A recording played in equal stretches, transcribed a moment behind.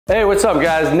Hey, what's up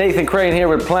guys? Nathan Crane here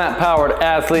with Plant Powered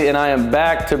Athlete, and I am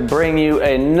back to bring you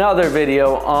another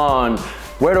video on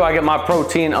where do I get my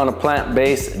protein on a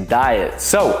plant-based diet.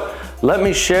 So let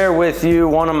me share with you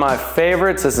one of my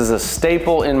favorites. This is a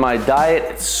staple in my diet.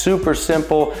 It's super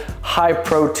simple, high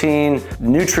protein,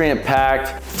 nutrient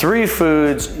packed, 3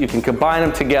 foods. You can combine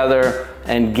them together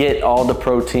and get all the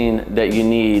protein that you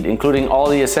need, including all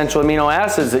the essential amino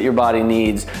acids that your body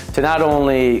needs to not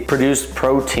only produce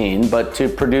protein, but to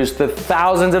produce the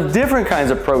thousands of different kinds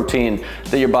of protein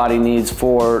that your body needs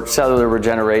for cellular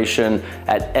regeneration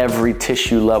at every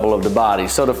tissue level of the body.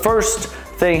 So the first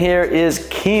thing here is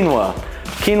quinoa.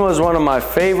 Quinoa is one of my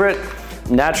favorite,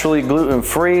 naturally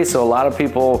gluten-free, so a lot of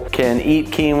people can eat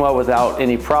quinoa without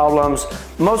any problems.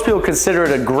 Most people consider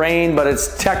it a grain, but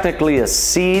it's technically a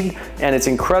seed, and it's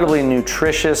incredibly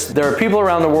nutritious. There are people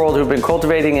around the world who've been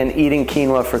cultivating and eating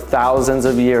quinoa for thousands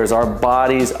of years. Our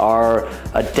bodies are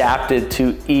adapted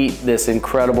to eat this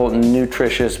incredible,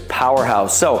 nutritious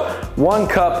powerhouse. So 1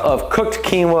 cup of cooked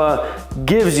quinoa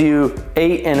gives you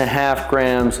 8.5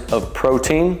 grams of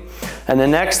protein. And the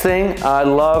next thing I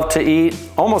love to eat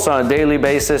almost on a daily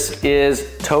basis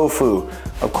is tofu.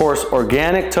 Of course,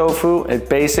 organic tofu. It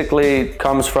basically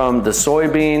comes from the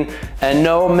soybean. And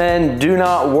no, men, do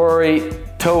not worry.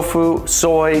 Tofu,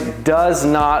 soy does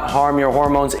not harm your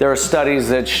hormones. There are studies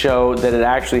that show that it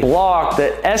actually blocks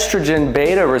the estrogen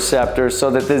beta receptors so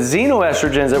that the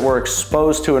xenoestrogens that we're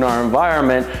exposed to in our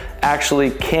environment actually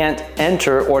can't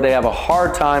enter, or they have a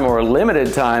hard time or a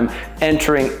limited time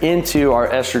entering into our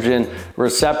estrogen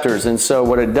receptors. And so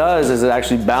what it does is it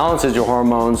actually balances your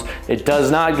hormones. It does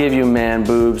not give you man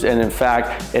boobs, and in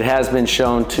fact it has been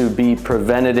shown to be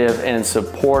preventative and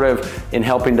supportive in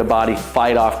helping the body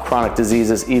fight off chronic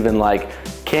diseases even like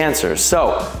cancer.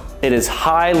 So it is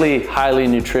highly, highly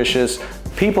nutritious.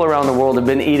 People around the world have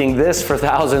been eating this for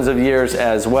thousands of years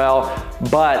as well,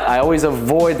 but I always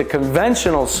avoid the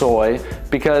conventional soy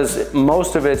because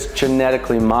most of it's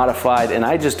genetically modified, and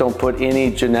I just don't put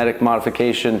any genetic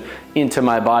modification into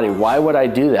my body. Why would I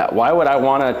do that? Why would I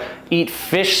want to eat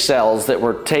fish cells that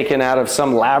were taken out of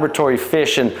some laboratory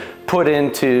fish and put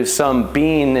into some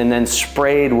bean and then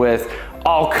sprayed with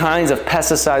all kinds of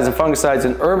pesticides and fungicides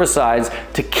and herbicides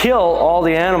to kill all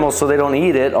the animals so they don't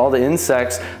eat it, all the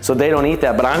insects so they don't eat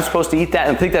that, but I'm supposed to eat that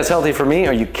and think that's healthy for me?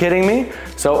 Are you kidding me?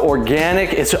 So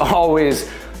organic is always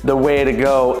the way to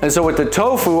go. And so with the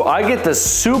tofu, I get the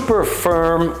super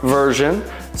firm version.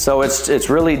 So it's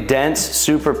really dense,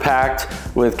 super packed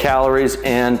with calories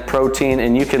and protein,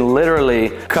 and you can literally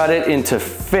cut it into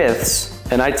fifths,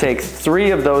 and I take 3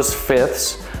 of those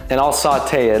fifths and I'll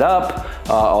saute it up,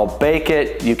 I'll bake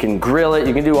it, you can grill it,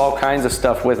 you can do all kinds of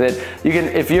stuff with it. You can,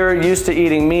 if you're used to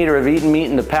eating meat or have eaten meat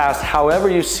in the past, however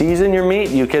you season your meat,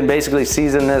 you can basically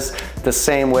season this the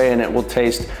same way and it will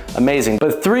taste amazing.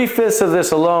 But 3/5 of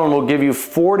this alone will give you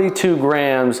 42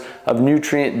 grams of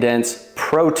nutrient-dense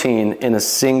protein in a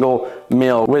single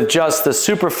meal with just the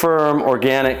super firm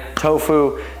organic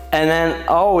tofu. And then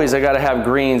always I gotta have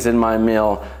greens in my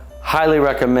meal. Highly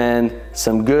recommend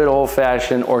some good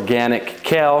old-fashioned organic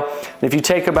kale. If you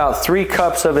take about 3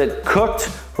 cups of it cooked,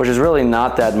 which is really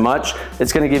not that much,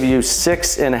 it's gonna give you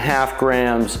 6.5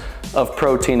 grams of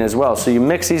protein as well. So you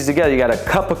mix these together, you got a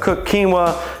cup of cooked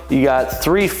quinoa, you got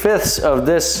 3/5 of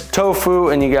this tofu,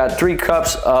 and you got 3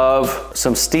 cups of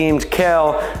some steamed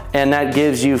kale, and that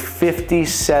gives you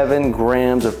 57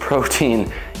 grams of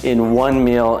protein in one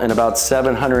meal and about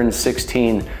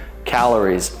 716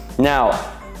 calories. Now,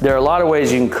 there are a lot of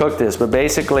ways you can cook this, but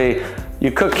basically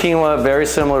you cook quinoa very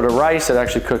similar to rice. It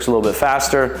actually cooks a little bit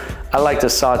faster. I like to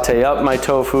saute up my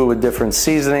tofu with different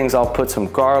seasonings. I'll put some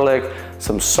garlic,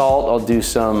 some salt. I'll do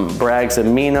some Bragg's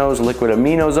aminos, liquid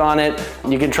aminos on it.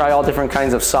 You can try all different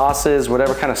kinds of sauces,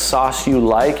 whatever kind of sauce you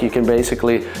like, you can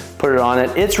basically put it on it.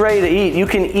 It's ready to eat. You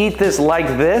can eat this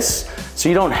like this, so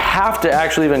you don't have to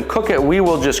actually even cook it. We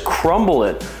will just crumble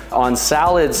it on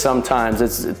salads sometimes.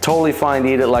 It's totally fine to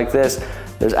eat it like this.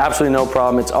 There's absolutely no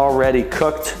problem, it's already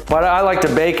cooked. But I like to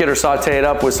bake it or saute it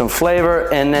up with some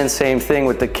flavor, and then same thing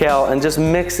with the kale, and just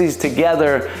mix these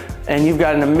together, and you've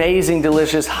got an amazing,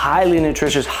 delicious, highly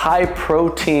nutritious, high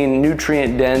protein,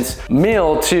 nutrient dense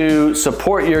meal to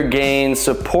support your gains,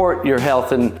 support your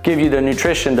health, and give you the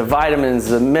nutrition, the vitamins,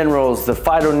 the minerals, the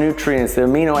phytonutrients, the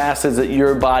amino acids that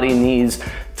your body needs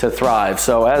to thrive.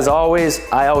 So as always,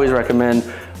 I always recommend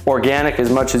organic as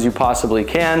much as you possibly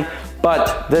can.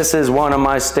 But this is one of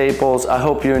my staples. I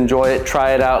hope you enjoy it.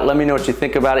 Try it out. Let me know what you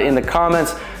think about it in the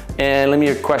comments, and leave me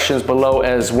your questions below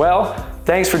as well.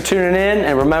 Thanks for tuning in,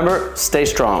 and remember, stay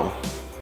strong.